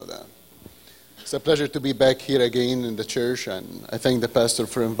It's a pleasure to be back here again in the church, and I thank the pastor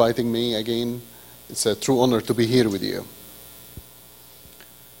for inviting me again. It's a true honor to be here with you.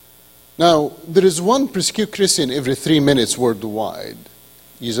 Now, there is one persecuted Christian every 3 minutes worldwide.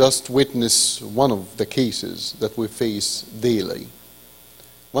 You just witness one of the cases that we face daily.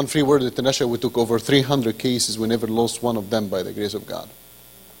 One Free World International, we took over 300 cases. We never lost one of them by the grace of God.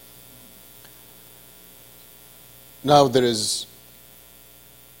 Now there is,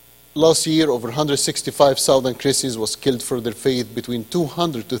 last year, over 165,000 Christians was killed for their faith, between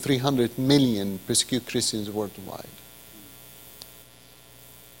 200 to 300 million persecuted Christians worldwide.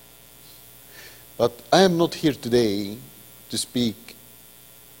 But I am not here today to speak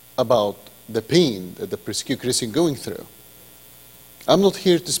about the pain that the persecuted Christian is going through. I'm not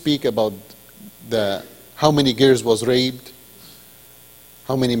here to speak about how many girls was raped,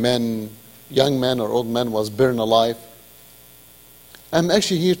 how many men, young men or old men, was burned alive. I'm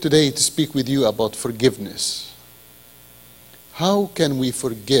actually here today to speak with you about forgiveness. How can we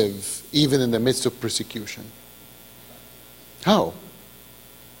forgive even in the midst of persecution? How?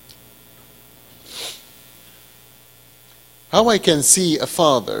 How I can see a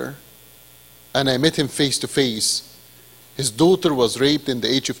father, and I met him face to face. His daughter was raped in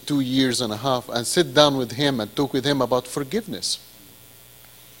the age of 2 years and a half, and sit down with him and talk with him about forgiveness.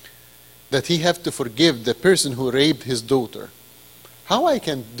 That he have to forgive the person who raped his daughter. How I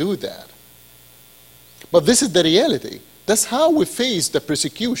can do that? But this is the reality. That's how we face the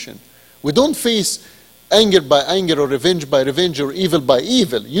persecution. We don't face anger by anger or revenge by revenge or evil by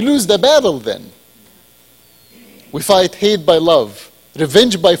evil. You lose the battle then. We fight hate by love,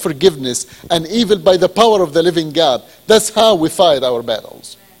 revenge by forgiveness, and evil by the power of the living God. That's how we fight our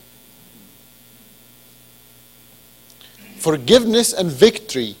battles. Forgiveness and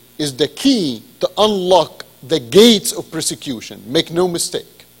victory is the key to unlock the gates of persecution. Make no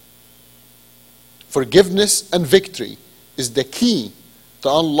mistake. Forgiveness and victory is the key to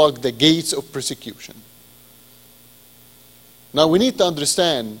unlock the gates of persecution. Now we need to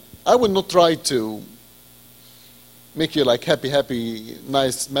understand, I will not try to make you like happy,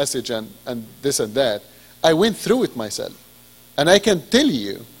 nice message and this and that. I went through it myself. And I can tell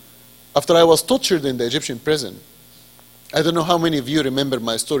you, after I was tortured in the Egyptian prison, I don't know how many of you remember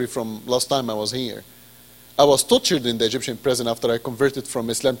my story from last time I was here. I was tortured in the Egyptian prison after I converted from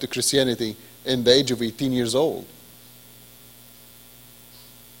Islam to Christianity in the age of 18 years old.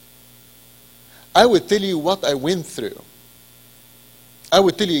 I would tell you what I went through. I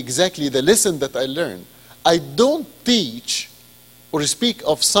would tell you exactly the lesson that I learned. I don't teach or speak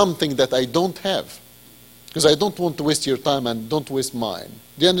of something that I don't have, because I don't want to waste your time and don't waste mine.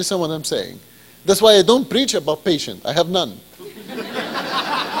 Do you understand what I'm saying? That's why I don't preach about patience. I have none.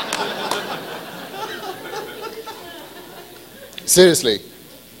 Seriously.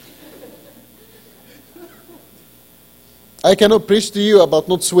 I cannot preach to you about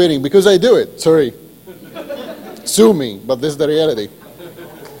not swearing because I do it. Sorry. Sue me, but this is the reality.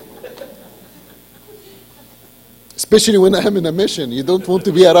 Especially when I am in a mission. You don't want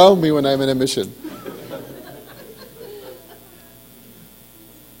to be around me when I'm in a mission.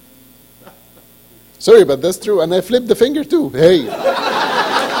 Sorry, but that's true. And I flipped the finger too. Hey.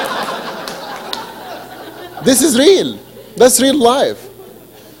 This is real. That's real life.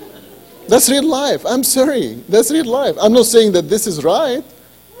 That's real life. I'm sorry. That's real life. I'm not saying that this is right.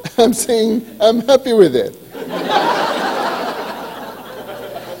 I'm saying I'm happy with it.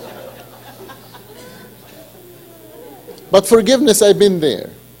 But forgiveness, I've been there.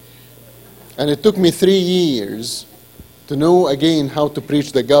 And it took me 3 years to know again how to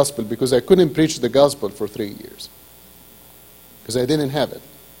preach the gospel, because I couldn't preach the gospel for 3 years. Because I didn't have it.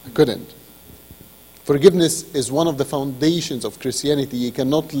 I couldn't. Forgiveness is one of the foundations of Christianity. You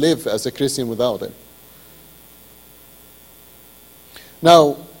cannot live as a Christian without it.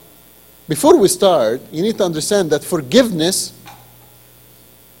 Now, before we start, you need to understand that forgiveness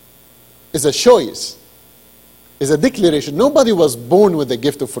is a choice. Is a declaration. Nobody was born with the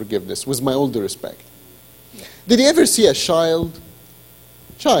gift of forgiveness, with my all due respect. Did you ever see a child,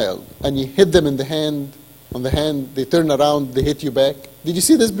 and you hit them on the hand, they turn around, they hit you back? Did you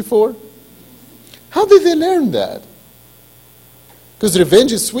see this before? How did they learn that? Because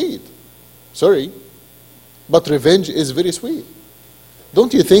revenge is sweet. Sorry, but revenge is very sweet.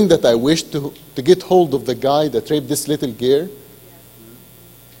 Don't you think that I wish to get hold of the guy that raped this little girl?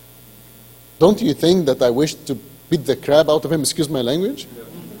 Don't you think that I wish to beat the crap out of him, excuse my language?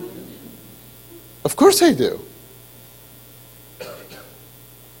 Of course I do.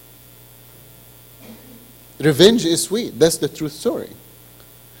 Revenge is sweet. That's the true story.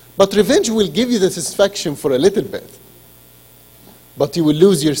 But revenge will give you the satisfaction for a little bit. But you will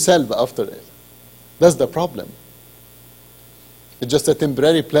lose yourself after it. That's the problem. It's just a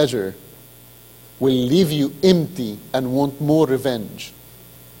temporary pleasure will leave you empty and want more revenge.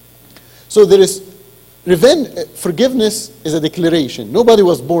 So there is revenge. Forgiveness is a declaration. Nobody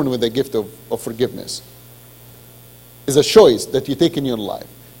was born with the gift of forgiveness. It's a choice that you take in your life.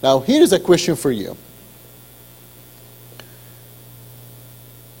 Now, here is a question for you.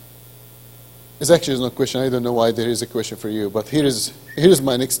 It's actually not a question. I don't know why there is a question for you, but here is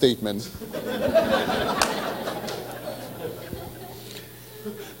my next statement.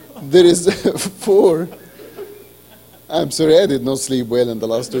 There is I'm sorry, I did not sleep well in the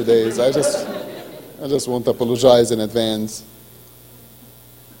last 2 days. I just want to apologize in advance.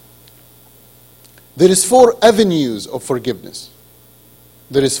 There is 4 avenues of forgiveness.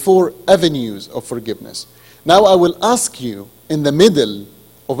 There is 4 avenues of forgiveness. Now I will ask you, in the middle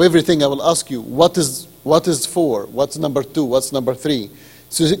of everything, I will ask you, what is 4? What's number 2? What's number 3?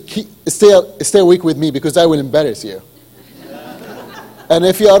 So stay awake with me, because I will embarrass you. And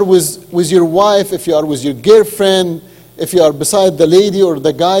if you are with your wife, if you are with your girlfriend, if you are beside the lady or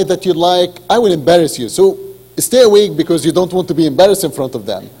the guy that you like, I will embarrass you. So stay awake, because you don't want to be embarrassed in front of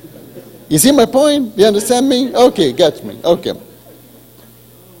them. You see my point? You understand me? Okay, get me. Okay.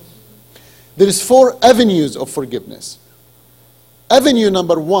 There is 4 avenues of forgiveness. Avenue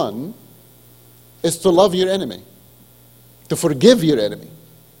number 1 is to love your enemy, to forgive your enemy.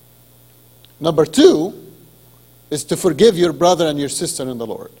 Number 2 is to forgive your brother and your sister in the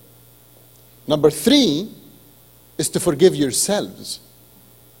Lord. Number 3 is to forgive yourselves.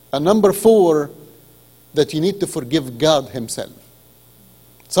 And number 4, that you need to forgive God himself.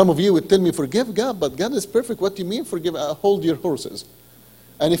 Some of you would tell me, forgive God, but God is perfect. What do you mean forgive? Hold your horses.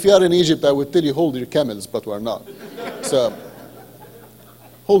 And if you are in Egypt, I would tell you hold your camels, but we're not. So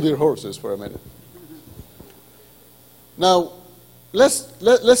hold your horses for a minute. Now,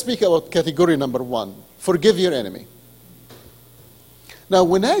 let's speak about category number 1. Forgive your enemy. Now,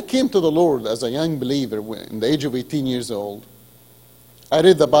 when I came to the Lord as a young believer, in the age of 18 years old, I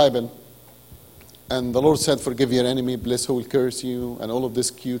read the Bible, and the Lord said, forgive your enemy, bless who will curse you, and all of this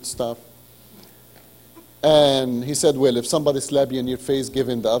cute stuff. And he said, well, if somebody slaps you in your face, give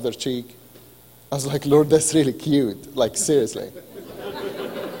him the other cheek. I was like, Lord, that's really cute. Like, seriously.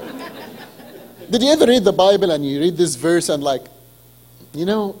 Did you ever read the Bible and you read this verse and like, you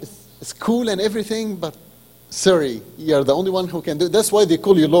know, it's cool and everything, but sorry, you're the only one who can do it. That's why they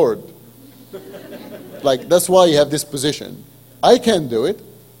call you Lord. Like, that's why you have this position. I can't do it.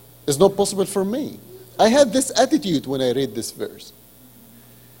 It's not possible for me. I had this attitude when I read this verse.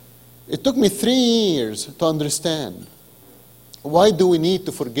 It took me 3 years to understand, why do we need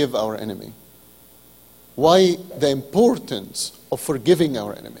to forgive our enemy? Why the importance of forgiving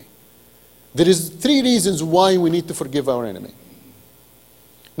our enemy? There is 3 reasons why we need to forgive our enemy.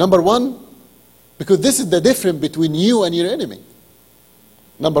 Number 1, because this is the difference between you and your enemy.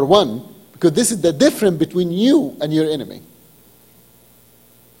 Number 1, because this is the difference between you and your enemy.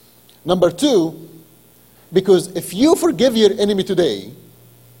 Number 2, because if you forgive your enemy today,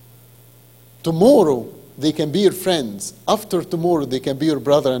 tomorrow they can be your friends. After tomorrow they can be your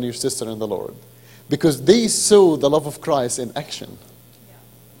brother and your sister in the Lord. Because they saw the love of Christ in action.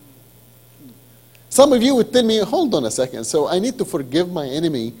 Some of you would tell me, hold on a second, so I need to forgive my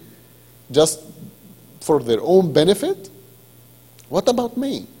enemy just for their own benefit? What about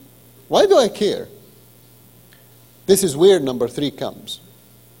me? Why do I care? This is where number 3 comes.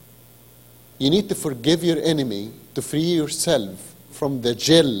 You need to forgive your enemy to free yourself from the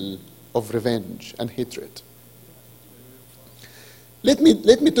jail of revenge and hatred. Let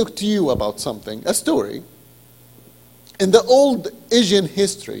me talk to you about something, a story. In the old Asian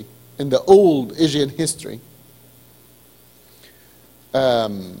history,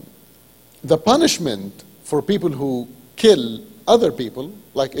 the punishment for people who kill other people,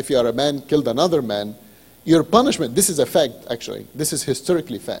 like if you are a man, killed another man, your punishment, this is a fact actually, this is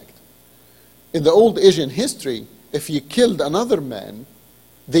historically fact. In the old Asian history, if you killed another man,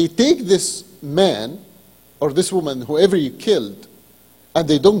 they take this man or this woman, whoever you killed, and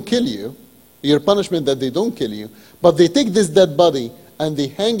they don't kill you, your punishment that they don't kill you, but they take this dead body and they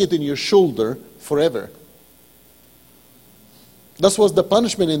hang it in your shoulder forever. That was the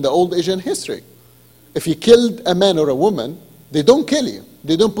punishment in the old Asian history. If you killed a man or a woman, they don't kill you.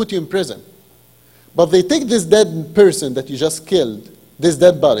 They don't put you in prison. But they take this dead person that you just killed, this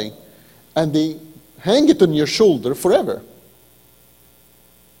dead body, and they hang it on your shoulder forever.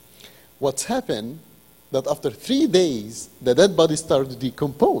 What's happened, that after 3 days, the dead body started to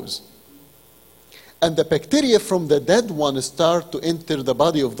decompose. And the bacteria from the dead one start to enter the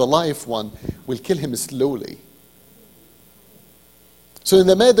body of the live one, will kill him slowly. So in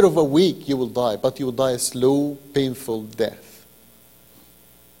the matter of a week, you will die, but you will die a slow, painful death.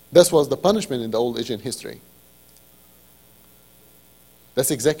 That was the punishment in the old Asian history.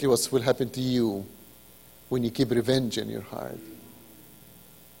 That's exactly what will happen to you when you keep revenge in your heart.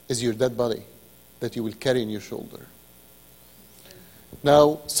 Is your dead body that you will carry in your shoulder.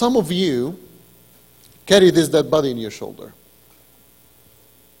 Now, some of you carry this dead body in your shoulder.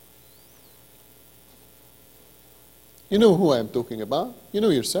 You know who I'm talking about. You know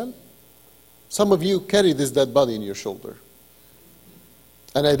yourself. Some of you carry this dead body in your shoulder.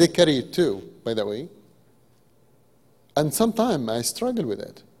 And I did carry it too, by the way. And sometimes I struggle with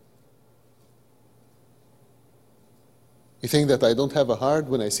it. You think that I don't have a heart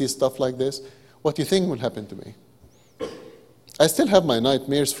when I see stuff like this? What do you think will happen to me? I still have my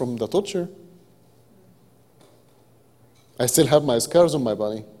nightmares from the torture. I still have my scars on my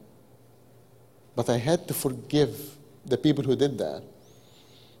body. But I had to forgive the people who did that.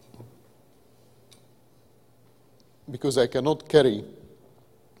 Because I cannot carry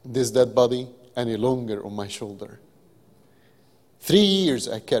this dead body any longer on my shoulder. 3 years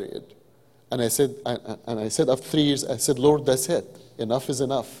I carried it. And I said after 3 years, I said, Lord, that's it. Enough is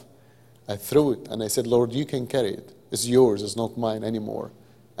enough. I threw it and I said, Lord, you can carry it. It's yours, it's not mine anymore.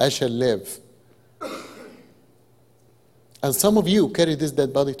 I shall live. And some of you carry this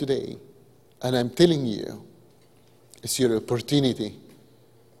dead body today. And I'm telling you, it's your opportunity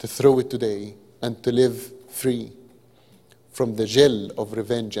to throw it today and to live free from the jail of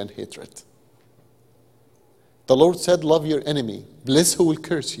revenge and hatred. The Lord said, love your enemy. Bless who will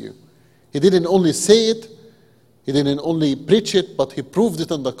curse you. He didn't only say it, he didn't only preach it, but he proved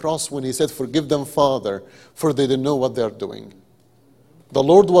it on the cross when he said, forgive them, Father, for they don't know what they are doing. The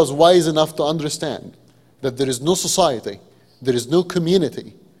Lord was wise enough to understand that there is no society, there is no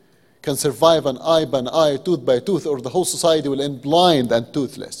community can survive an eye by an eye, tooth by tooth, or the whole society will end blind and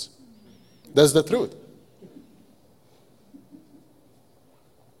toothless. That's the truth.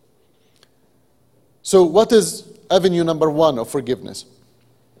 So what is avenue number 1 of forgiveness?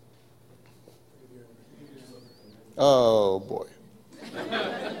 Oh, boy.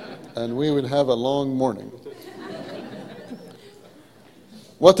 And we will have a long morning.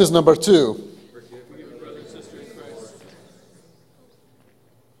 What is number 2?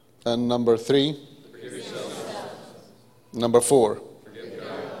 And number 3? Number 4?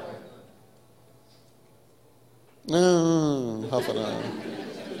 Half an hour.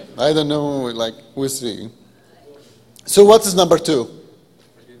 I don't know, like, we'll see. So what is number 2?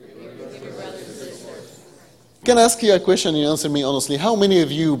 Can I ask you a question and you answer me honestly? How many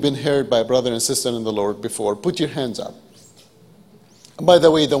of you have been hurt by a brother and sister in the Lord before? Put your hands up. And by the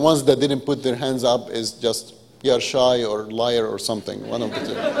way, the ones that didn't put their hands up is just you are shy or liar or something, one of the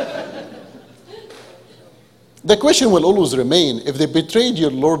two. The question will always remain, if they betrayed your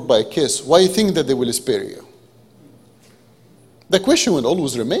Lord by a kiss, why do you think that they will spare you? The question will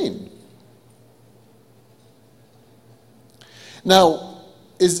always remain. Now,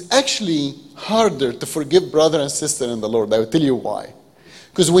 it's actually harder to forgive brother and sister in the Lord. I will tell you why.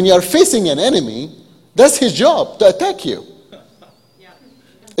 Because when you are facing an enemy, that's his job, to attack you.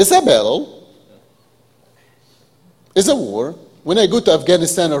 It's a battle. It's a war. When I go to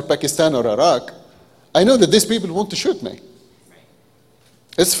Afghanistan or Pakistan or Iraq, I know that these people want to shoot me.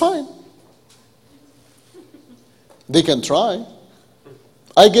 It's fine. They can try.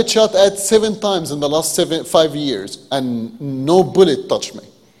 I get shot at 7 times in the last 5 years, and no bullet touched me.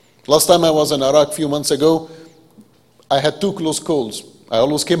 Last time I was in Iraq a few months ago, I had 2 close calls. I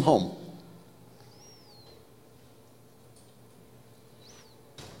always came home.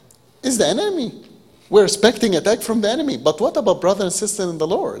 It's the enemy. We're expecting attack from the enemy. But what about brother and sister in the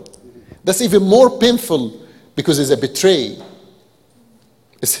Lord? That's even more painful because it's a betrayal.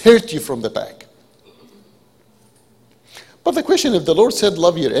 It's hurt you from the back. But the question, if the Lord said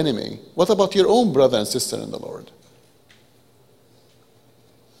love your enemy, what about your own brother and sister in the Lord?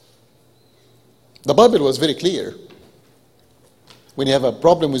 The Bible was very clear. When you have a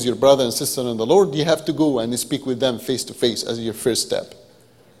problem with your brother and sister in the Lord, you have to go and speak with them face to face as your first step.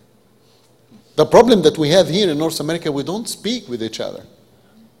 The problem that we have here in North America, we don't speak with each other.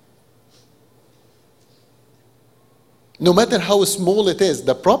 No matter how small it is,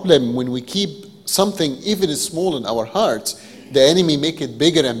 the problem when we keep something even small in our hearts, the enemy make it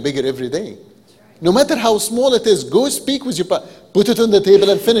bigger and bigger every day. No matter how small it is, go speak with your partner. Put it on the table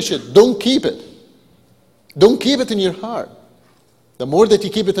and finish it. Don't keep it. Don't keep it in your heart. The more that you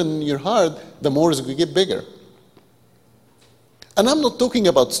keep it in your heart, the more it's going to get bigger. And I'm not talking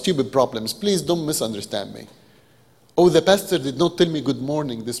about stupid problems. Please don't misunderstand me. Oh, the pastor did not tell me good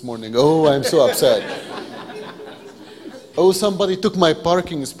morning this morning. Oh, I'm so upset. Oh, somebody took my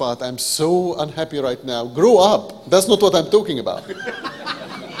parking spot. I'm so unhappy right now. Grow up. That's not what I'm talking about.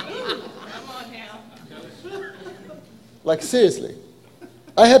 Like, seriously.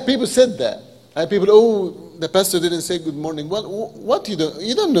 I have people said that. I have people, oh, the pastor didn't say good morning. Well, what you do?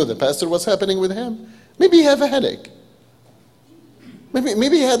 You don't know the pastor, what's happening with him. Maybe he have a headache.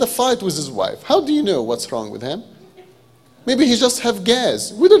 Maybe he had a fight with his wife. How do you know what's wrong with him? Maybe he just have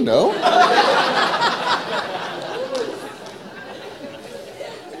gas. We don't know.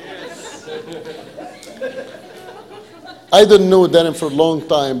 I don't know Darren for a long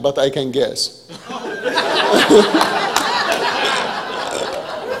time, but I can guess.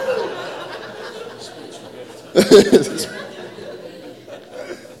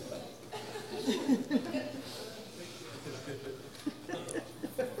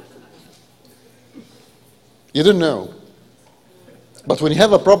 You don't know. But when you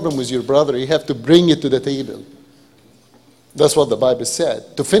have a problem with your brother, you have to bring it to the table. That's what the Bible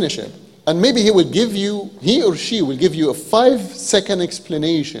said, to finish it. And maybe he or she will give you a 5-second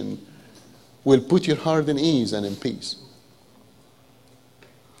explanation, will put your heart in ease and in peace.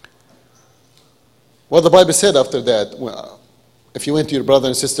 What the Bible said after that, well, if you went to your brother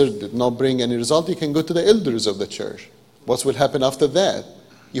and sister, did not bring any result, you can go to the elders of the church. What will happen after that?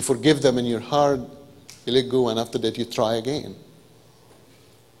 You forgive them in your heart, you let go, and after that you try again.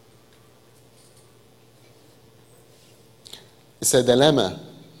 It's a dilemma,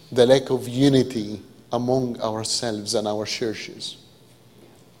 the lack of unity among ourselves and our churches.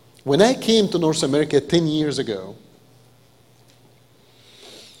 When I came to North America 10 years ago,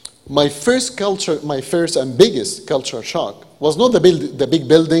 my first and biggest cultural shock was not the big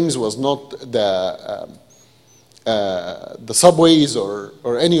buildings, was not the subways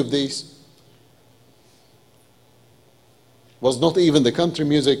or any of these. Was not even the country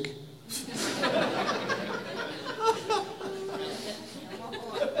music.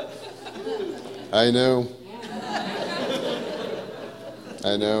 I know.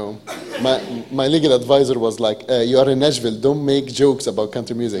 My legal advisor was like, you are in Nashville, don't make jokes about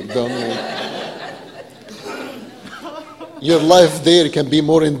country music. Your life there can be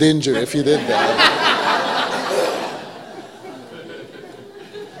more in danger if you did that.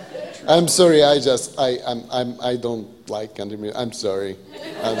 I'm sorry, I don't like country music. I'm sorry.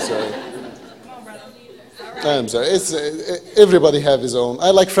 It's everybody have his own. I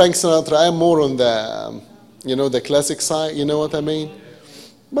like Frank Sinatra. I'm more on the classic side. You know what I mean?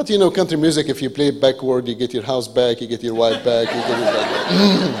 But country music. If you play it backward, you get your house back, you get your wife back, you get your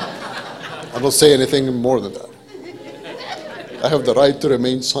back. I don't say anything more than that. I have the right to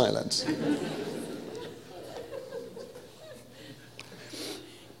remain silent.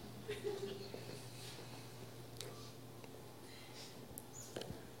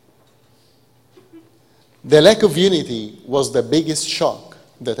 The lack of unity was the biggest shock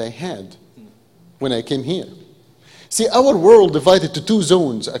that I had when I came here. See, our world divided to two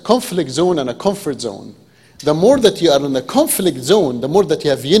zones, a conflict zone and a comfort zone. The more that you are in a conflict zone, the more that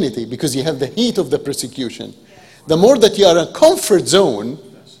you have unity because you have the heat of the persecution. The more that you are in a comfort zone,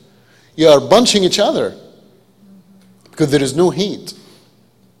 you are bunching each other because there is no heat.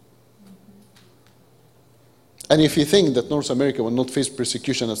 And if you think that North America will not face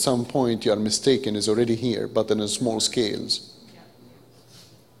persecution at some point, you are mistaken. It's already here, but on small scales.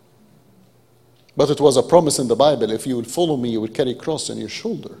 But it was a promise in the Bible, if you will follow me, you will carry a cross on your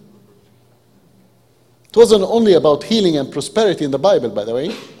shoulder. It wasn't only about healing and prosperity in the Bible, by the way.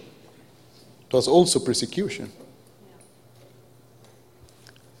 It was also persecution.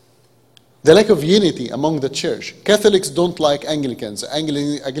 The lack of unity among the church. Catholics don't like Anglicans.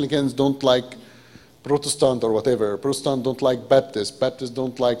 Anglicans don't like Protestant or whatever. Protestant don't like Baptists. Baptists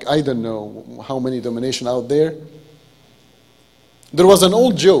don't like, I don't know how many denominations out there. There was an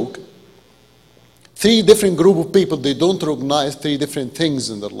old joke. 3 different group of people, they don't recognize 3 different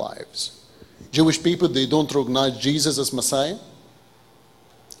things in their lives. Jewish people, they don't recognize Jesus as Messiah.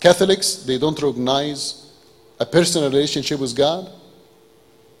 Catholics, they don't recognize a personal relationship with God.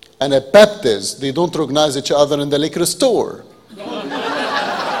 And a Baptist, they don't recognize each other in the liquor store.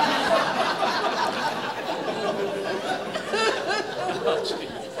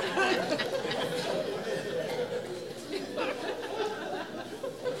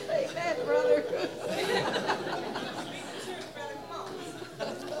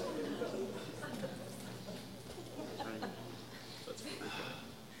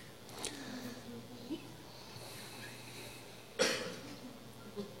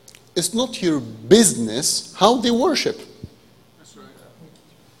 It's not your business how they worship. That's right.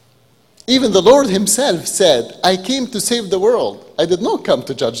 Even the Lord himself said, I came to save the world. I did not come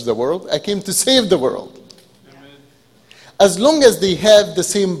to judge the world. I came to save the world. Amen. as long as they have the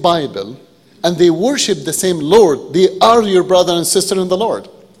same Bible and they worship the same Lord, they are your brother and sister in the Lord.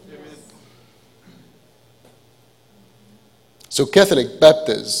 So Catholic,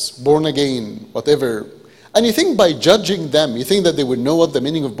 Baptist, born again, whatever. And you think by judging them, you think that they would know what the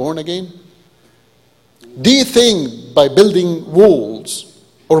meaning of born again? Do you think by building walls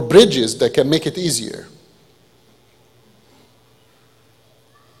or bridges that can make it easier?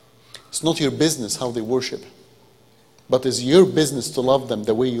 It's not your business how they worship, but it's your business to love them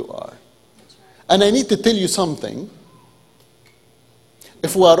the way you are. And I need to tell you something.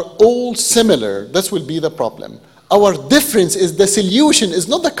 If we are all similar, this will be the problem. Our difference is the solution, is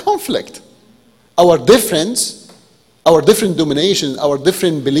not the conflict. Our difference, our different dominations, our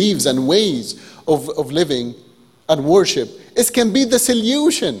different beliefs and ways of living and worship, it can be the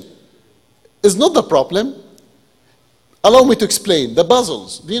solution. It's not the problem. Allow me to explain. The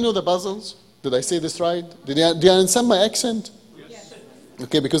puzzles. Do you know the puzzles? Did I say this right? Do you understand my accent? Yes.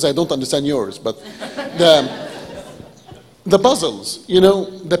 Okay, because I don't understand yours. But the puzzles, you know,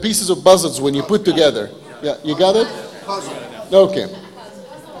 the pieces of puzzles when you put together. Yeah, you got it? Okay.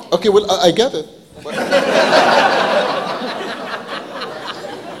 Okay, well, I get it.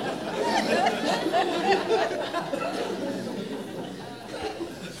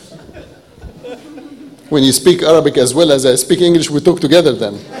 When you speak Arabic as well as I speak English, we talk together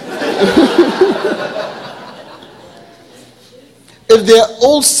then. If they are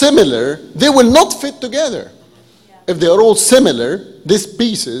all similar, they will not fit together. If they are all similar, these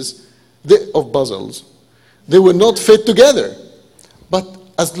pieces of puzzles, they will not fit together. But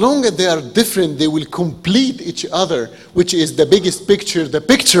as long as they are different, they will complete each other, which is the biggest picture, the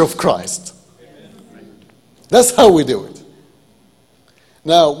picture of Christ. That's how we do it.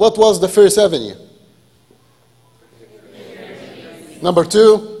 Now, what was the first avenue? Number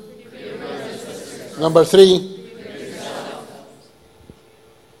 2. Number 3.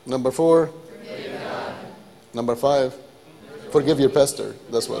 Number 4. Number 5. Forgive your pastor.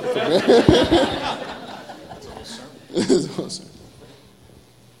 That's what.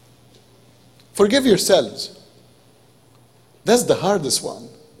 Forgive yourselves. That's the hardest one.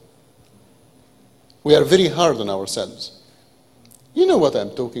 We are very hard on ourselves. You know what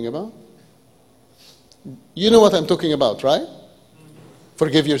I'm talking about. You know what I'm talking about, right?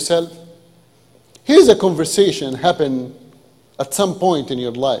 Forgive yourself. Here's a conversation happen at some point in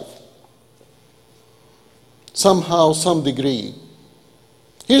your life. Somehow, some degree.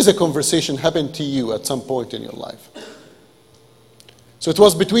 Here's a conversation happened to you at some point in your life. So it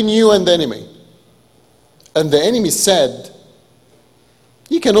was between you and the enemy. And the enemy said,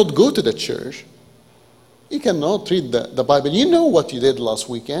 you cannot go to the church. You cannot read the Bible. You know what you did last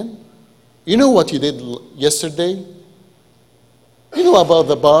weekend. You know what you did yesterday. You know about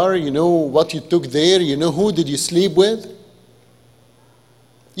the bar. You know what you took there. You know who did you sleep with.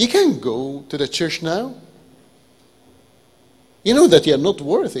 You can't go to the church now. You know that you are not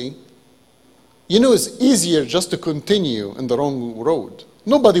worthy. You know it's easier just to continue in the wrong road.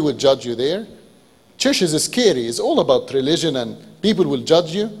 Nobody will judge you there. Church is scary. It's all about religion and people will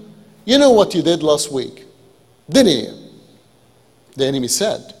judge you. You know what you did last week, didn't you? The enemy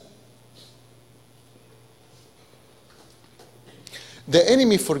said. The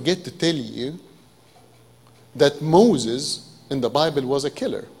enemy forget to tell you that Moses in the Bible was a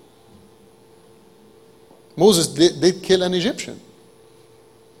killer. Moses did kill an Egyptian.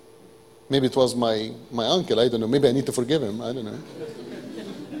 Maybe it was my uncle, I don't know. Maybe I need to forgive him, I don't know.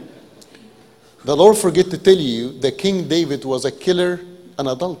 The Lord forget to tell you that King David was a killer and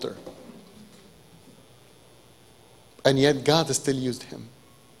adulterer. And yet God still used him.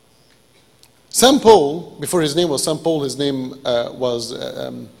 St. Paul, before his name was St. Paul, his name was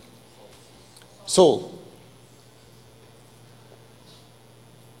Saul.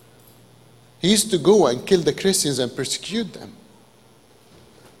 He used to go and kill the Christians and persecute them.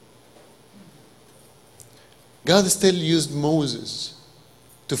 God still used Moses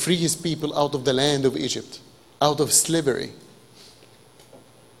to free his people out of the land of Egypt, out of slavery.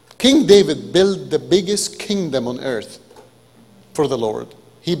 King David built the biggest kingdom on earth for the Lord.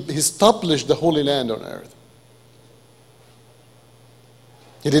 He established the Holy Land on earth.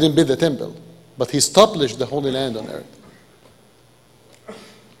 He didn't build the temple, but he established the Holy Land on earth.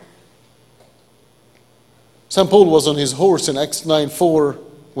 St. Paul was on his horse in Acts 9:4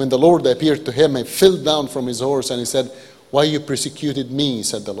 when the Lord appeared to him and fell down from his horse and he said, "Why you persecuted me,"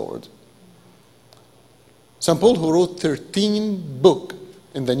 said the Lord. St. Paul, who wrote 13 books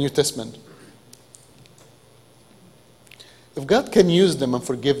in the New Testament. If God can use them and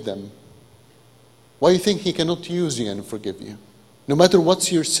forgive them, why do you think he cannot use you and forgive you? No matter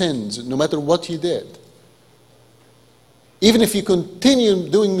what's your sins, no matter what you did. Even if you continue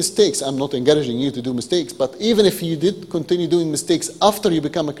doing mistakes, I'm not encouraging you to do mistakes, but even if you did continue doing mistakes after you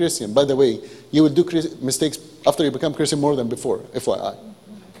become a Christian, by the way, you will do mistakes after you become Christian more than before, FYI.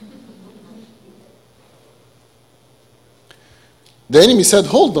 The enemy said,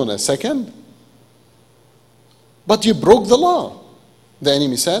 hold on a second. But you broke the law, the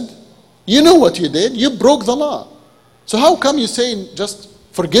enemy said. You know what you did. You broke the law. So how come you say just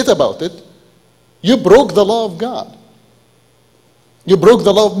forget about it? You broke the law of God. You broke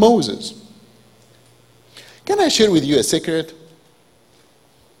the law of Moses. Can I share with you a secret?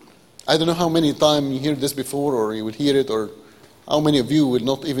 I don't know how many times you hear this before or you will hear it, or how many of you will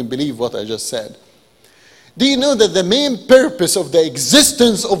not even believe what I just said. Do you know that the main purpose of the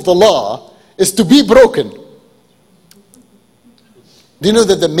existence of the law is to be broken? Do you know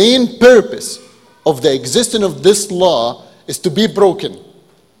that the main purpose of the existence of this law is to be broken?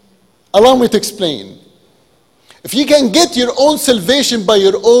 Allow me to explain. If you can get your own salvation by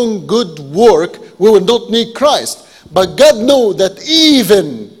your own good work, we will not need Christ. But God knows that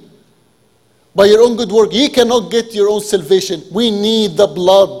even by your own good work, you cannot get your own salvation. We need the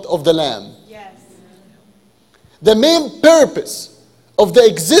blood of the Lamb. Yes. The main purpose of the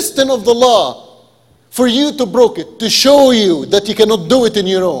existence of the law, for you to break it, to show you that you cannot do it in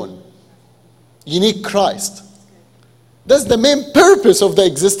your own. You need Christ. That's the main purpose of the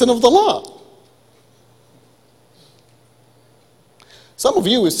existence of the law. Some of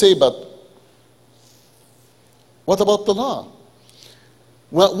you will say, but what about the law?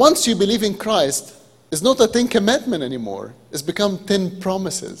 Well, once you believe in Christ, it's not a 10 commandments anymore. It's become 10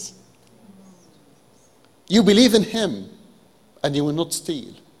 promises. You believe in Him, and you will not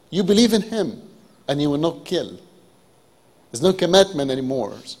steal. You believe in Him, and you will not kill. There's no commandment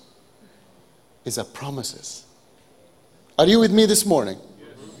anymore. It's a promises. Are you with me this morning?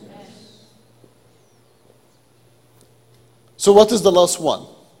 So what is the last one?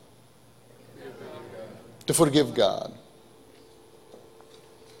 To forgive God.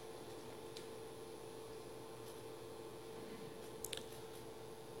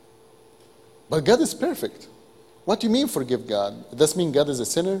 But God is perfect. What do you mean forgive God? Does that mean God is a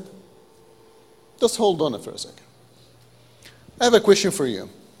sinner? Just hold on for a second. I have a question for you.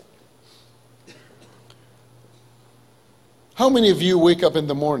 How many of you wake up in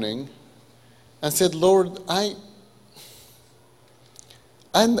the morning and said, Lord, I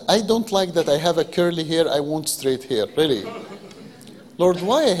don't like that I have a curly hair, I want straight hair, really. Lord,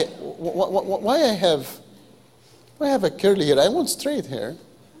 why I have a curly hair? I want straight hair.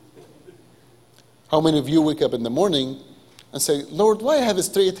 How many of you wake up in the morning and say, Lord, why I have a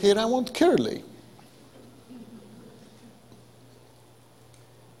straight hair? I want curly.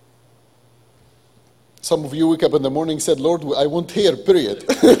 Some of you wake up in the morning and said, Lord, I want hair, period.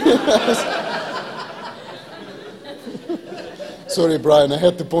 Sorry, Brian, I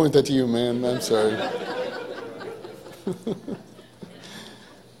had to point at you, man. I'm sorry.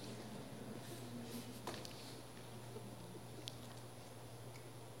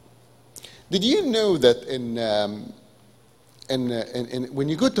 Did you know that when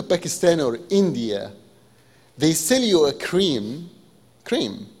you go to Pakistan or India, they sell you a cream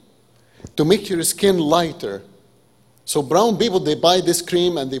to make your skin lighter? So brown people, they buy this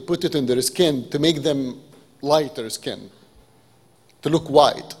cream and they put it in their skin to make them lighter skin, to look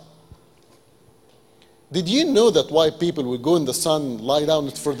white. Did you know that white people will go in the sun, lie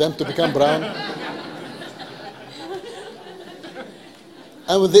down for them to become brown?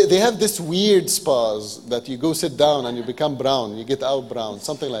 And they have this weird spas that you go sit down and you become brown, you get out brown,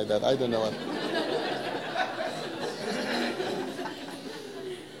 something like that. I don't know.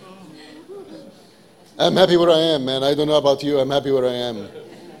 I'm happy where I am, man. I don't know about you. I'm happy where I am.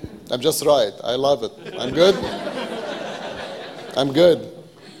 I'm just right. I love it. I'm good. I'm good.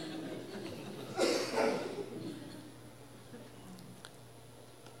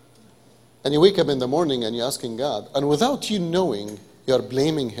 And you wake up in the morning and you're asking God, and without you knowing, you're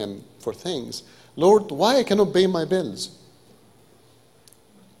blaming Him for things. Lord, why I cannot pay my bills?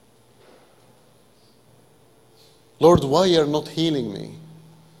 Lord, why you're not healing me?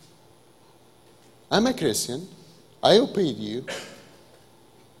 I'm a Christian. I obeyed you.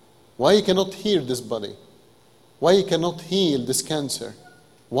 Why you cannot heal this body? Why you cannot heal this cancer?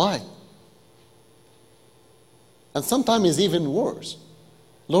 Why? And sometimes it's even worse.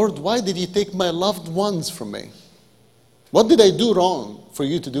 Lord, why did you take my loved ones from me? What did I do wrong for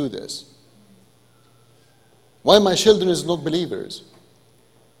you to do this? Why my children is not believers?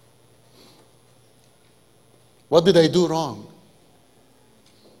 What did I do wrong?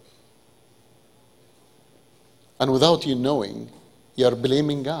 And without you knowing, you are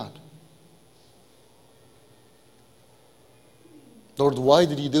blaming God. Lord, why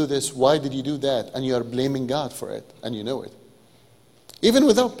did you do this? Why did you do that? And you are blaming God for it, and you know it. Even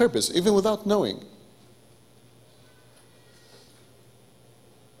without purpose, even without knowing.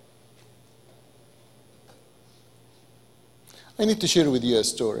 I need to share with you a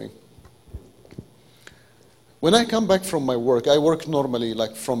story. When I come back from my work, I work normally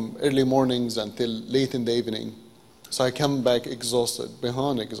like from early mornings until late in the evening. So I come back exhausted,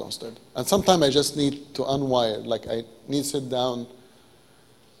 beyond exhausted. And sometimes I just need to unwire, like I need to sit down,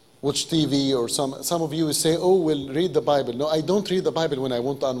 watch TV, or some of you will say, oh, we'll read the Bible. No, I don't read the Bible when I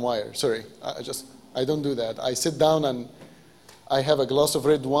want to unwire. Sorry, I don't do that. I sit down and I have a glass of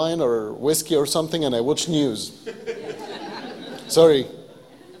red wine or whiskey or something and I watch news. Sorry.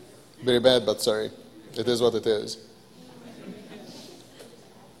 Very bad, but sorry. It is what it is.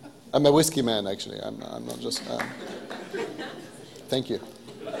 I'm a whiskey man, actually. I'm not just... Thank you.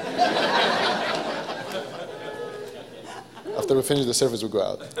 After we finish the service, we'll go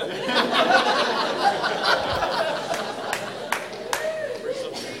out.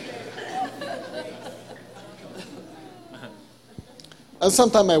 And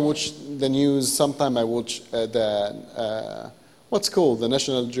sometimes I watch the news, sometimes I watch what's called the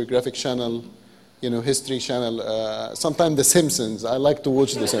National Geographic Channel, History Channel, sometimes The Simpsons. I like to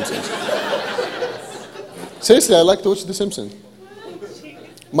watch The Simpsons. Seriously, I like to watch The Simpsons.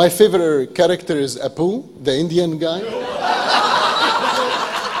 My favorite character is Apu, the Indian guy.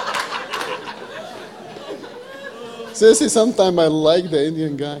 Seriously, sometimes I like the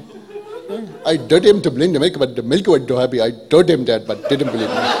Indian guy. I told him to blame the milk, but the milk was too happy. I told him that, but didn't believe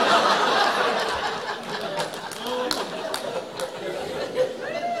me.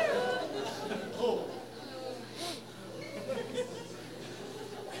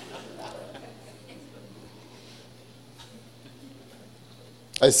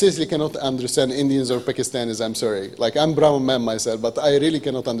 I seriously cannot understand Indians or Pakistanis, I'm sorry. Like, I'm brown man myself, but I really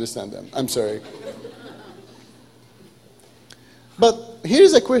cannot understand them. I'm sorry. But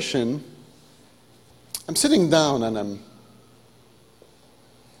here's a question. I'm sitting down and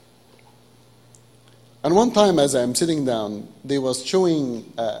one time as I'm sitting down, they was showing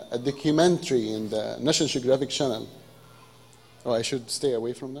a documentary in the National Geographic Channel. Oh, I should stay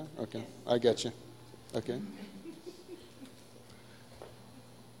away from that? Okay, I got you. Okay.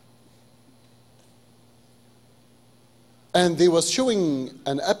 And they was showing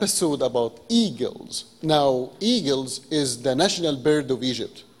an episode about eagles. Now, eagles is the national bird of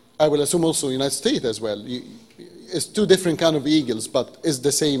Egypt. I will assume also United States as well. It's two different kind of eagles, but it's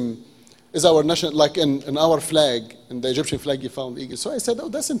the same. It's our national, like in our flag, in the Egyptian flag, you found eagles. So I said, oh,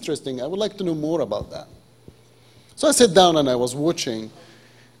 that's interesting. I would like to know more about that. So I sat down and I was watching.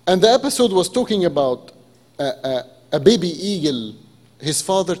 And the episode was talking about a baby eagle. His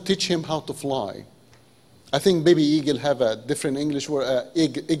father teach him how to fly. I think baby eagle have a different English word,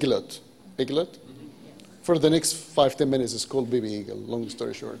 eaglet. Eaglet? For the next 5-10 minutes, it's called baby eagle, long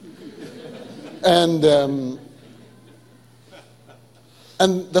story short. And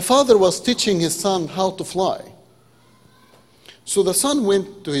the father was teaching his son how to fly. So the son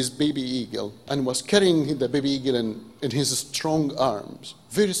went to his baby eagle and was carrying the baby eagle in his strong arms,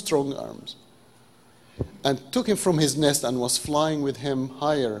 very strong arms, and took him from his nest and was flying with him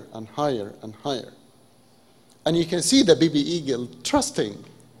higher and higher and higher. And you can see the baby eagle trusting.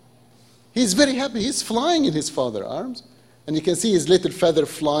 He's very happy. He's flying in his father's arms. And you can see his little feather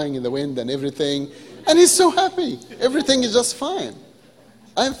flying in the wind and everything. And he's so happy. Everything is just fine.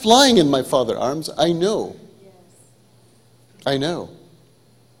 I'm flying in my father's arms. I know. I know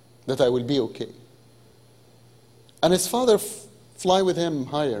that I will be okay. And his father fly with him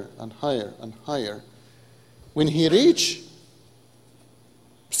higher and higher and higher. When he reached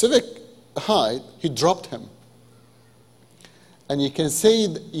specific height, he dropped him. And you can see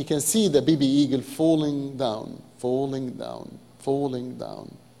the baby eagle falling down, falling down, falling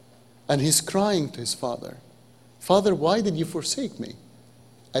down. And he's crying to his father, Father, why did you forsake me?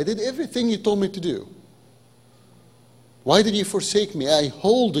 I did everything you told me to do. Why did you forsake me? I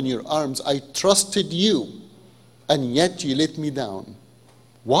hold in your arms. I trusted you. And yet you let me down.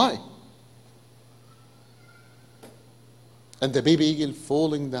 Why? And the baby eagle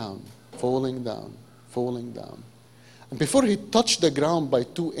falling down, falling down, falling down. And before he touched the ground by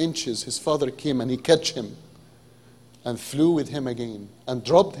 2 inches, his father came and he catch him and flew with him again and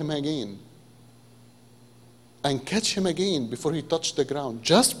dropped him again and catch him again before he touched the ground.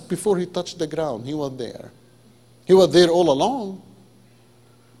 Just before he touched the ground, he was there. He was there all along,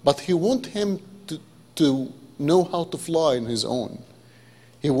 but he want him to know how to fly on his own.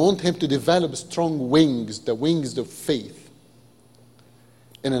 He want him to develop strong wings, the wings of faith.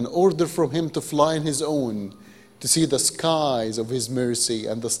 And in order for him to fly on his own, to see the skies of His mercy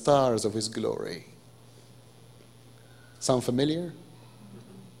and the stars of His glory. Sound familiar?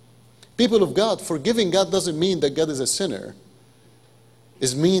 People of God, forgiving God doesn't mean that God is a sinner.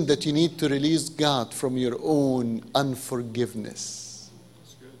 It means that you need to release God from your own unforgiveness.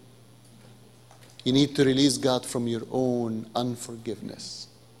 You need to release God from your own unforgiveness.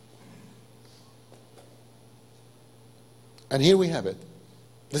 And here we have it.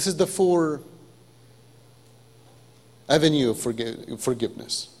 This is the 4 avenue of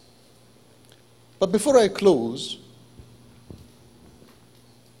forgiveness. But before I close,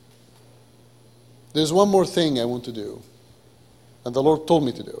 there's one more thing I want to do. And the Lord told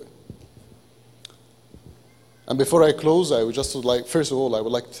me to do it. And before I close, I would just like, first of all, I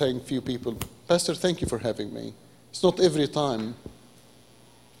would like to thank a few people. Pastor, thank you for having me. It's not every time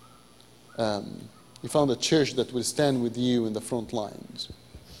you found a church that will stand with you in the front lines.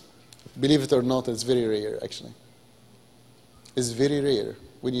 Believe it or not, it's very rare, actually. It's very rare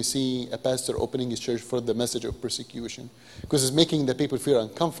when you see a pastor opening his church for the message of persecution, because it's making the people feel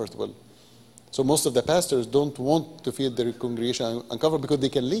uncomfortable. So most of the pastors don't want to feel their congregation uncomfortable because they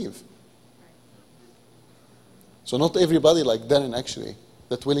can leave. So not everybody like Darren, actually,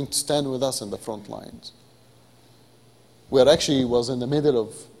 that's willing to stand with us in the front lines. We're still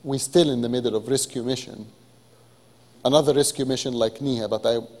in the middle of rescue mission. Another rescue mission like Niha, but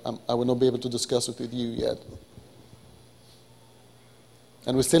I will not be able to discuss it with you yet.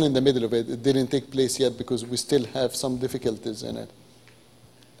 And we're still in the middle of it. It didn't take place yet because we still have some difficulties in it.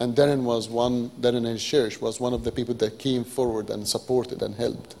 And Darren and his church was one of the people that came forward and supported and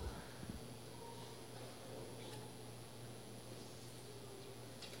helped.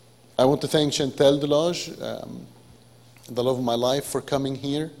 I want to thank Chantal Delage, the love of my life, for coming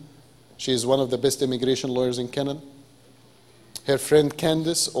here. She is one of the best immigration lawyers in Canada. Her friend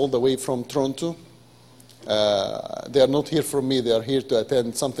Candice, all the way from Toronto. They are not here for me. They are here to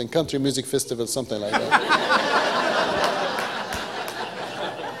attend something, country music festival, something like that.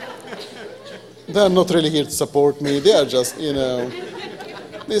 They are not really here to support me. They are just,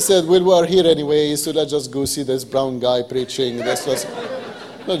 they said, well, we are here anyway, so let's just go see this brown guy preaching. Let's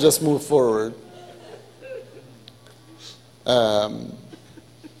just move forward. I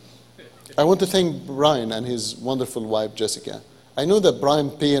want to thank Brian and his wonderful wife, Jessica. I know that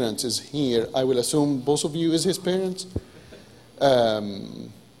Brian's parents is here. I will assume both of you is his parents. I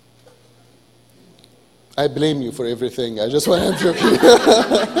blame you for everything. I just want to joke.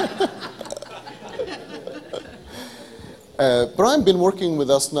 Brian been working with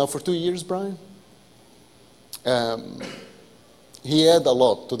us now for 2 years, Brian. He added a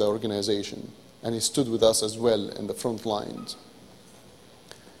lot to the organization, and he stood with us as well in the front lines.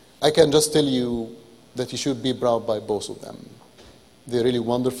 I can just tell you that you should be proud by both of them. They're really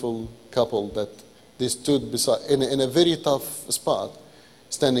wonderful couple that they stood beside in a very tough spot,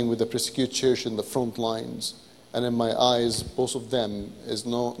 standing with the persecuted church in the front lines. And in my eyes, both of them is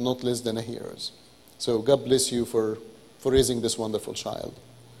not less than a heroes. So God bless you for raising this wonderful child.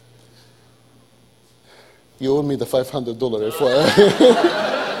 You owe me the $500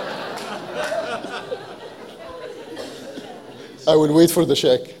 I will wait for the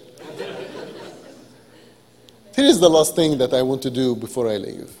check. Here is the last thing that I want to do before I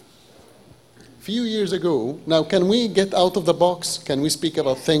leave. A few years ago, now can we get out of the box? Can we speak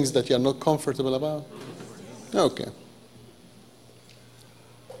about things that you're not comfortable about? Okay.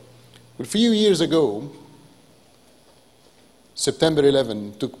 A few years ago, September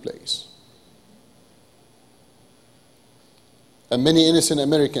 11 took place. And many innocent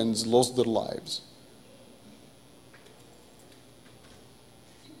Americans lost their lives.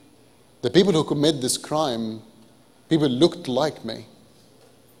 The people who commit this crime, people looked like me.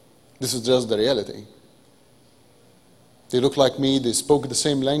 This is just the reality. They look like me, they spoke the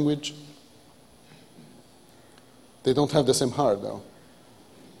same language. They don't have the same heart, though.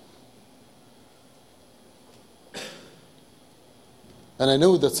 And I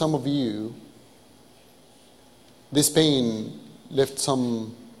know that some of you, this pain left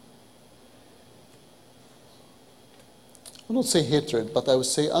some, I will not say hatred, but I would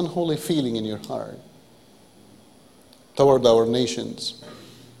say unholy feeling in your heart toward our nations.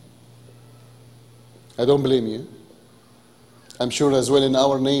 I don't blame you. I'm sure as well in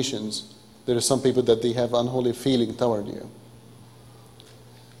our nations, there are some people that they have unholy feeling toward you.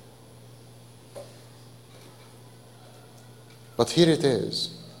 But here it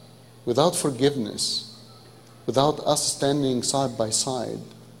is, without forgiveness, without us standing side by side,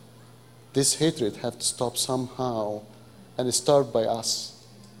 this hatred have to stop somehow, and it start by us.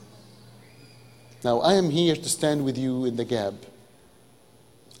 Now, I am here to stand with you in the gap.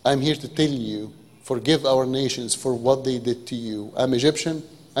 I'm here to tell you Forgive our nations for what they did to you. I'm Egyptian.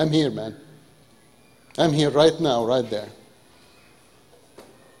 I'm here, man. I'm here right now, right there.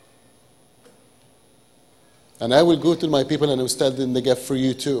 And I will go to my people and I will stand in the gap for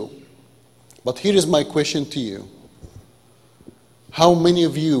you too. But here is my question to you. How many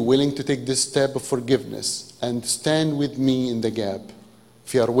of you willing to take this step of forgiveness and stand with me in the gap?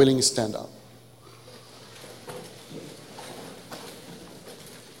 If you are willing, stand up.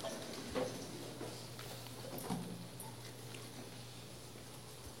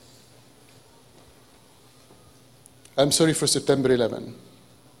 I'm sorry for September 11.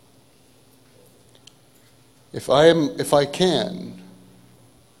 If I'm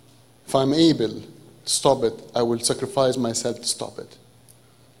able to stop it, I will sacrifice myself to stop it.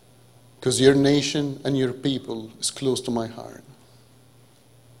 Because your nation and your people is close to my heart.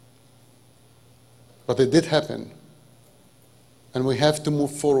 But it did happen. And we have to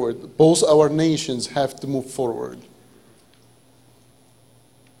move forward. Both our nations have to move forward.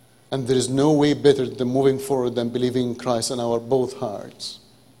 And there is no way better than moving forward than believing in Christ in our both hearts.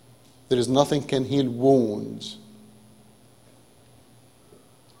 There is nothing can heal wounds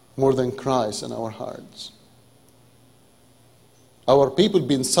more than Christ in our hearts. Our people have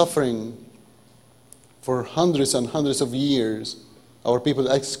been suffering for hundreds and hundreds of years. Our people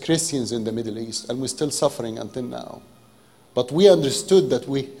ex-Christians in the Middle East, and we're still suffering until now. But we understood that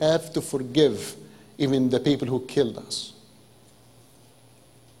we have to forgive even the people who killed us.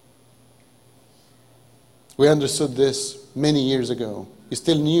 We understood this many years ago. We're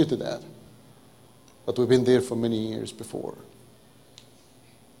still new to that. But we've been there for many years before.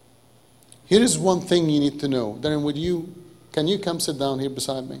 Here is one thing you need to know. Darren, can you come sit down here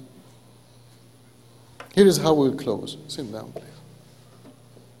beside me? Here is how we'll close. Sit down, please.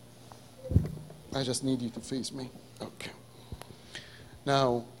 I just need you to face me. Okay.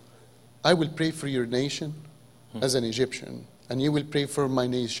 Now, I will pray for your nation as an Egyptian, and you will pray for my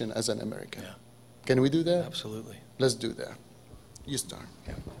nation as an American. Yeah. Can we do that? Absolutely. Let's do that. You start.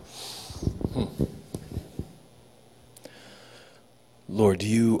 Yeah. Lord,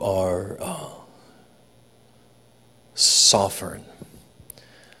 you are sovereign.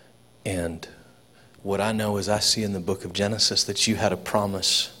 And what I know is I see in the book of Genesis that you had a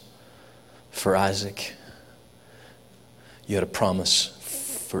promise for Isaac. You had a promise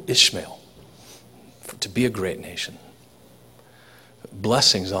for Ishmael to be a great nation.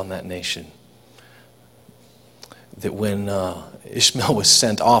 Blessings on that nation. That when Ishmael was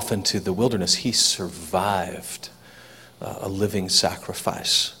sent off into the wilderness, he survived a living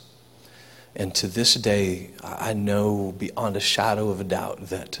sacrifice. And to this day, I know beyond a shadow of a doubt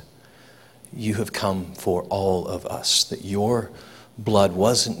that you have come for all of us, that your blood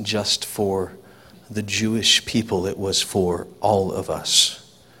wasn't just for the Jewish people, it was for all of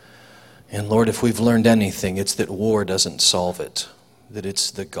us. And Lord, if we've learned anything, it's that war doesn't solve it, that it's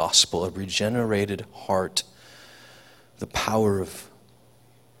the gospel, a regenerated heart, the power of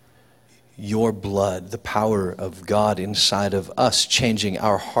your blood, the power of God inside of us, changing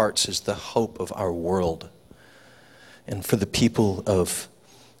our hearts is the hope of our world. And for the people of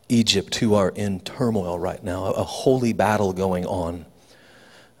Egypt who are in turmoil right now, a holy battle going on,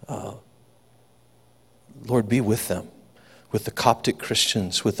 Lord, be with them, with the Coptic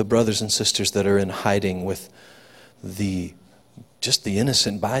Christians, with the brothers and sisters that are in hiding, with just the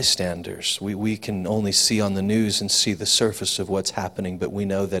innocent bystanders. We can only see on the news and see the surface of what's happening, but we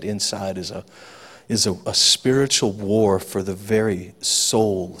know that inside is a spiritual war for the very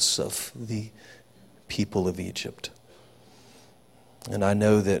souls of the people of Egypt. And I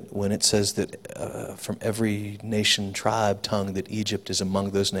know that when it says that from every nation, tribe, tongue, that Egypt is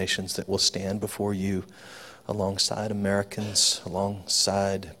among those nations that will stand before you alongside Americans,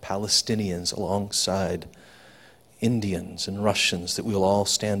 alongside Palestinians, alongside Indians and Russians, that we'll all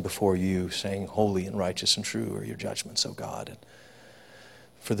stand before you saying, holy and righteous and true are your judgments, O God. And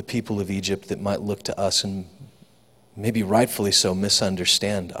for the people of Egypt that might look to us and maybe rightfully so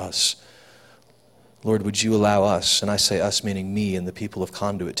misunderstand us, Lord, would you allow us, and I say us meaning me and the people of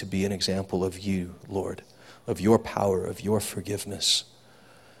Conduit, to be an example of you, Lord, of your power, of your forgiveness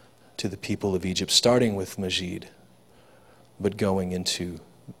to the people of Egypt, starting with Majed, but going into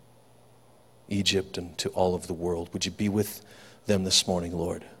Egypt and to all of the world. Would you be with them this morning,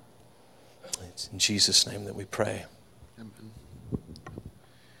 Lord? It's in Jesus' name that we pray. Amen.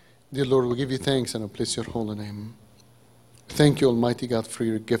 Dear Lord, we give you thanks and we bless your holy name. Thank you, Almighty God, for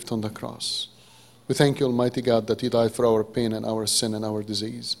your gift on the cross. We thank you, Almighty God, that you died for our pain and our sin and our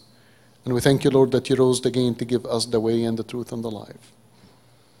disease. And we thank you, Lord, that you rose again to give us the way and the truth and the life.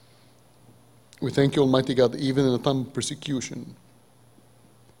 We thank you, Almighty God, even in a time of persecution,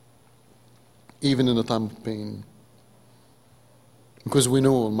 even in a time of pain. Because we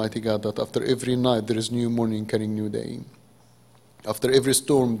know, Almighty God, that after every night there is new morning carrying new day. After every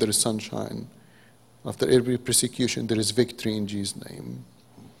storm there is sunshine. After every persecution there is victory in Jesus' name.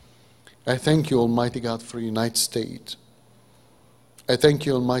 I thank you, Almighty God, for the United States. I thank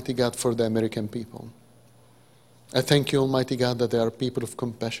you, Almighty God, for the American people. I thank you, Almighty God, that they are people of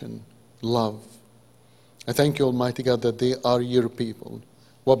compassion, love. I thank you, Almighty God, that they are your people.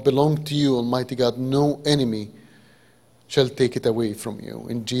 What belongs to you, Almighty God, no enemy shall take it away from you.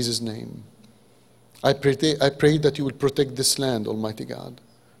 In Jesus' name. I pray that you will protect this land, Almighty God,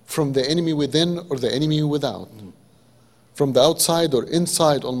 from the enemy within or the enemy without. From the outside or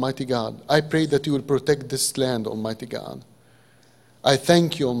inside, Almighty God. I pray that you will protect this land, Almighty God. I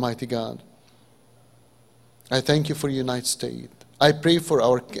thank you, Almighty God. I thank you for the United States. I pray for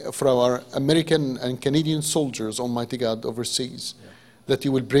our American and Canadian soldiers, Almighty God, overseas, that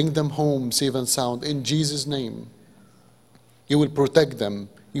you will bring them home safe and sound. In Jesus' name. You will protect them.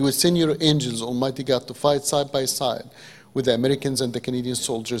 You will send your angels, Almighty God, to fight side by side with the Americans and the Canadian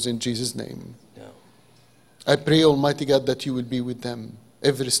soldiers in Jesus' name. Yeah. I pray, Almighty God, that you will be with them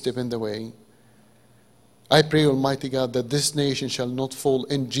every step in the way. I pray, Almighty God, that this nation shall not fall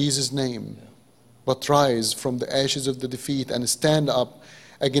in Jesus' name, but rise from the ashes of the defeat and stand up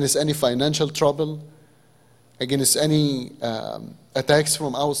against any financial trouble, against any attacks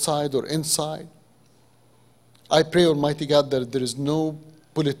from outside or inside. I pray, Almighty God, that there is no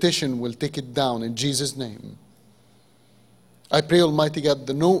politician will take it down in Jesus' name. I pray, Almighty God,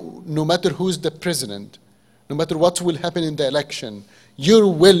 that no matter who's the president, no matter what will happen in the election,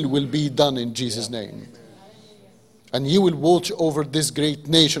 your will be done in Jesus' name. And you will watch over this great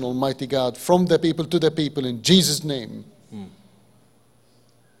nation, Almighty God, from the people to the people in Jesus' name.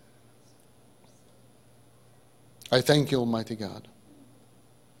 I thank you, Almighty God.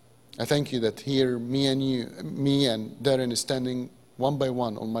 I thank you that here, me and Darren is standing one by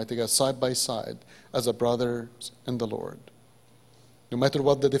one, Almighty God, side by side, as a brothers in the Lord. No matter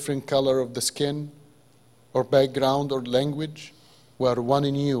what the different color of the skin, or background, or language, we are one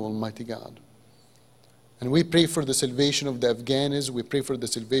in you, Almighty God. And we pray for the salvation of the Afghans, we pray for the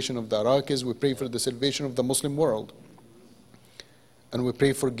salvation of the Iraqis, we pray for the salvation of the Muslim world. And we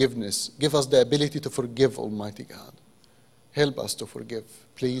pray forgiveness. Give us the ability to forgive, Almighty God. Help us to forgive.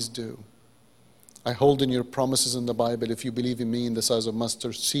 Please do. I hold in your promises in the Bible, if you believe in me in the size of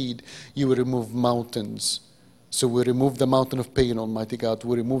mustard seed, you will remove mountains. So we remove the mountain of pain, Almighty God.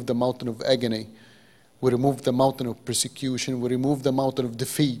 We remove the mountain of agony. We remove the mountain of persecution. We remove the mountain of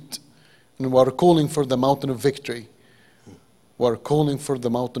defeat. And we are calling for the mountain of victory. We are calling for the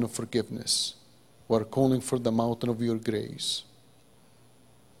mountain of forgiveness. We are calling for the mountain of your grace.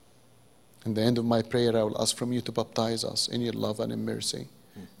 In the end of my prayer, I will ask from you to baptize us in your love and in mercy.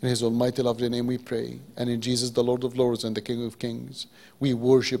 In his almighty lovely name we pray. And in Jesus, the Lord of Lords and the King of Kings, we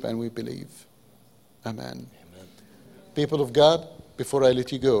worship and we believe. Amen. Amen. People of God, before I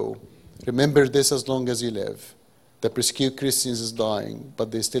let you go, remember this as long as you live. The persecuted Christians is dying, but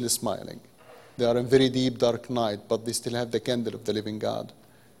they're still smiling. They are in very deep, dark night, but they still have the candle of the living God.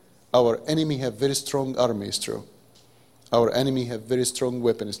 Our enemy have very strong armies, true. Our enemy have very strong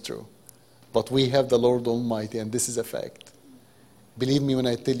weapons, true. But we have the Lord Almighty, and this is a fact. Believe me when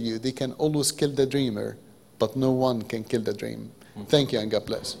I tell you, they can always kill the dreamer, but no one can kill the dream. Thank you, and God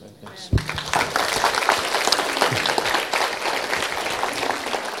bless.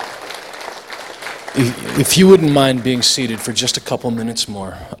 If you wouldn't mind being seated for just a couple minutes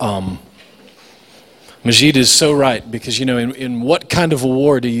more. Majed is so right, because, you know, in what kind of a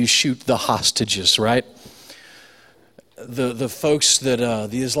war do you shoot the hostages, right? The folks that,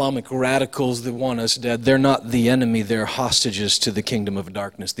 the Islamic radicals that want us dead, they're not the enemy, they're hostages to the kingdom of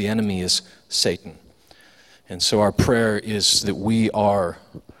darkness. The enemy is Satan. And so our prayer is that we are,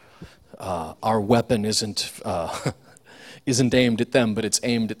 our weapon isn't aimed at them, but it's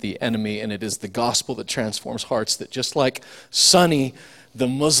aimed at the enemy, and it is the gospel that transforms hearts, that just like Sonny, the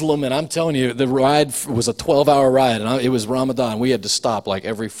Muslim, and I'm telling you, the ride was a 12-hour ride, and it was Ramadan. We had to stop like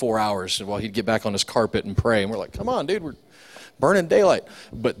every 4 hours while he'd get back on his carpet and pray, and we're like, come on, dude, we're burning daylight.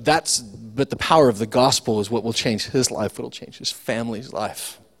 But the power of the gospel is what will change his life, what will change his family's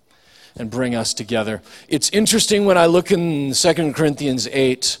life, and bring us together. It's interesting when I look in 2 Corinthians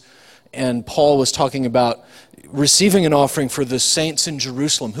 8, and Paul was talking about receiving an offering for the saints in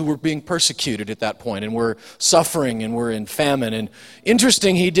Jerusalem who were being persecuted at that point and were suffering and were in famine. And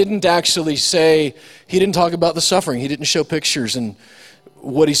interesting, he didn't talk about the suffering. He didn't show pictures. And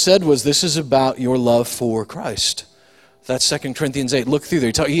what he said was, this is about your love for Christ. That's 2 Corinthians 8. Look through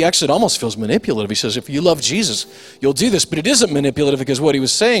there. He actually almost feels manipulative. He says, if you love Jesus, you'll do this. But it isn't manipulative because what he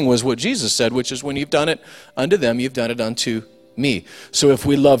was saying was what Jesus said, which is when you've done it unto them, you've done it unto me. So if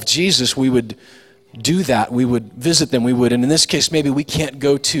we love Jesus, we would do that. We would visit them. We would. And in this case, maybe we can't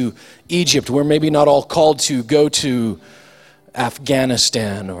go to Egypt. We're maybe not all called to go to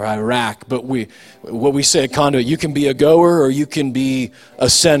Afghanistan or Iraq, but what we say at Conduit, you can be a goer or you can be a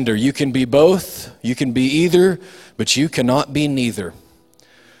sender. You can be both. You can be either, but you cannot be neither.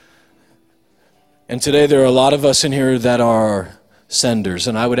 And today there are a lot of us in here that are senders,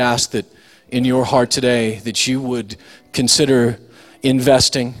 and I would ask that in your heart today that you would consider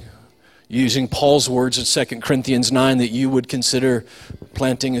investing, using Paul's words in 2 Corinthians 9, that you would consider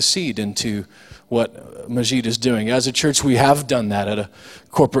planting a seed into what Majed is doing. As a church, we have done that at a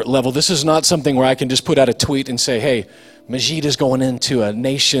corporate level. This is not something where I can just put out a tweet and say, hey, Majed is going into a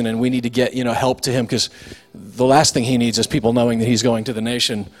nation and we need to get help to him, because the last thing he needs is people knowing that he's going to the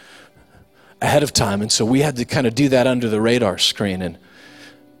nation ahead of time. And so we had to kind of do that under the radar screen and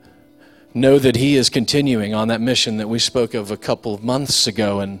know that he is continuing on that mission that we spoke of a couple of months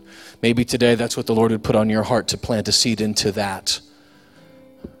ago. And maybe today that's what the Lord would put on your heart, to plant a seed into that,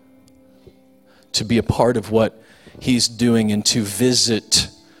 to be a part of what he's doing and to visit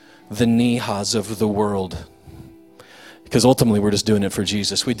the Nihas of the world. Because ultimately we're just doing it for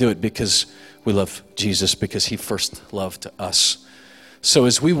Jesus. We do it because we love Jesus, because he first loved us. So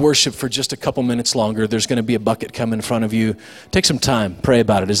as we worship for just a couple minutes longer, there's going to be a bucket come in front of you. Take some time, pray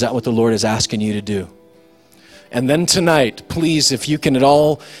about it. Is that what the Lord is asking you to do? And then tonight, please, if you can at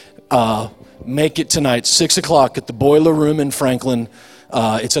all make it tonight, 6 o'clock at the Boiler Room in Franklin.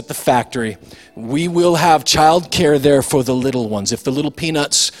 It's at the factory. We will have child care there for the little ones. If the little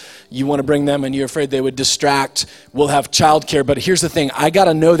peanuts, you want to bring them and you're afraid they would distract, we'll have child care. But here's the thing, I got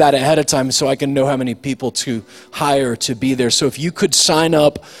to know that ahead of time so I can know how many people to hire to be there. So if you could sign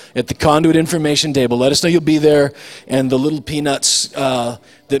up at the Conduit information table, let us know you'll be there, and the little peanuts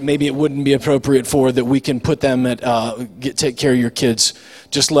that maybe it wouldn't be appropriate for, that we can put them at, take care of your kids.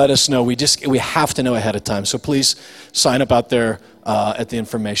 Just let us know. We have to know ahead of time. So please sign up out there at the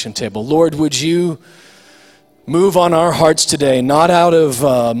information table. Lord, would you move on our hearts today, not out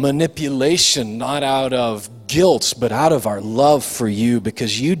of manipulation, not out of guilt, but out of our love for you,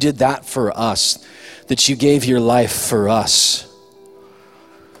 because you did that for us, that you gave your life for us,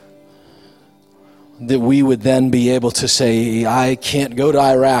 that we would then be able to say, I can't go to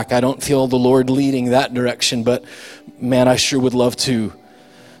Iraq. I don't feel the Lord leading that direction, but man, I sure would love to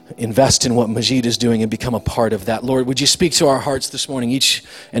invest in what Majed is doing and become a part of that. Lord, would you speak to our hearts this morning, each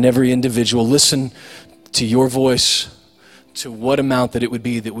and every individual? Listen to your voice, to what amount that it would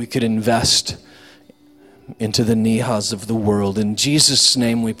be that we could invest into the Nihas of the world. In Jesus'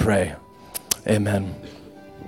 name we pray. Amen.